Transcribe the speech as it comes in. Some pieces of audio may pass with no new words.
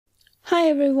Hi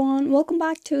everyone, welcome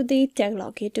back to the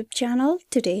TechLog YouTube channel.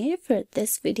 Today for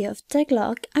this video of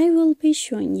TechLog, I will be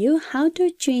showing you how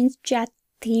to change chat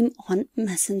theme on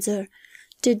Messenger.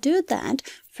 To do that,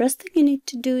 first thing you need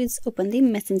to do is open the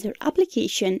Messenger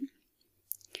application.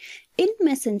 In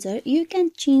Messenger, you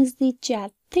can change the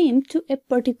chat theme to a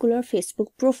particular Facebook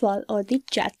profile or the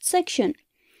chat section.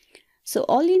 So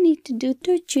all you need to do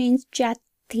to change chat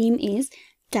theme is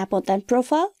tap on that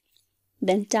profile.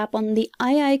 Then tap on the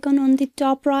eye icon on the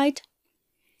top right.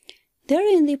 There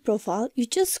in the profile, you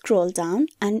just scroll down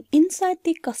and inside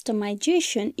the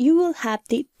customization, you will have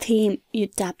the theme. You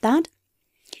tap that.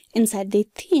 Inside the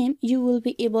theme, you will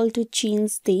be able to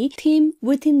change the theme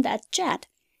within that chat.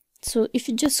 So if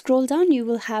you just scroll down, you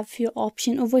will have your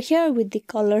option over here with the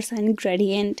colors and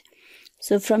gradient.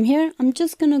 So from here, I'm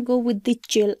just gonna go with the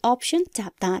chill option.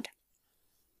 Tap that.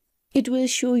 It will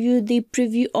show you the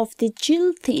preview of the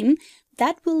chill theme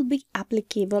that will be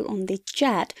applicable on the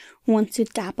chat once you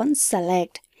tap on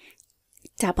select.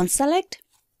 Tap on select,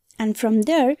 and from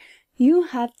there you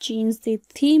have changed the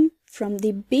theme from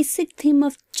the basic theme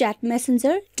of chat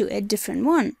messenger to a different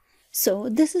one. So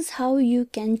this is how you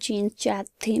can change chat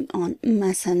theme on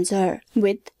Messenger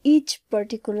with each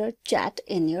particular chat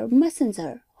in your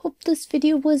Messenger. Hope this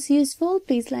video was useful.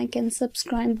 Please like and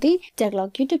subscribe the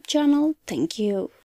TechLog YouTube channel. Thank you.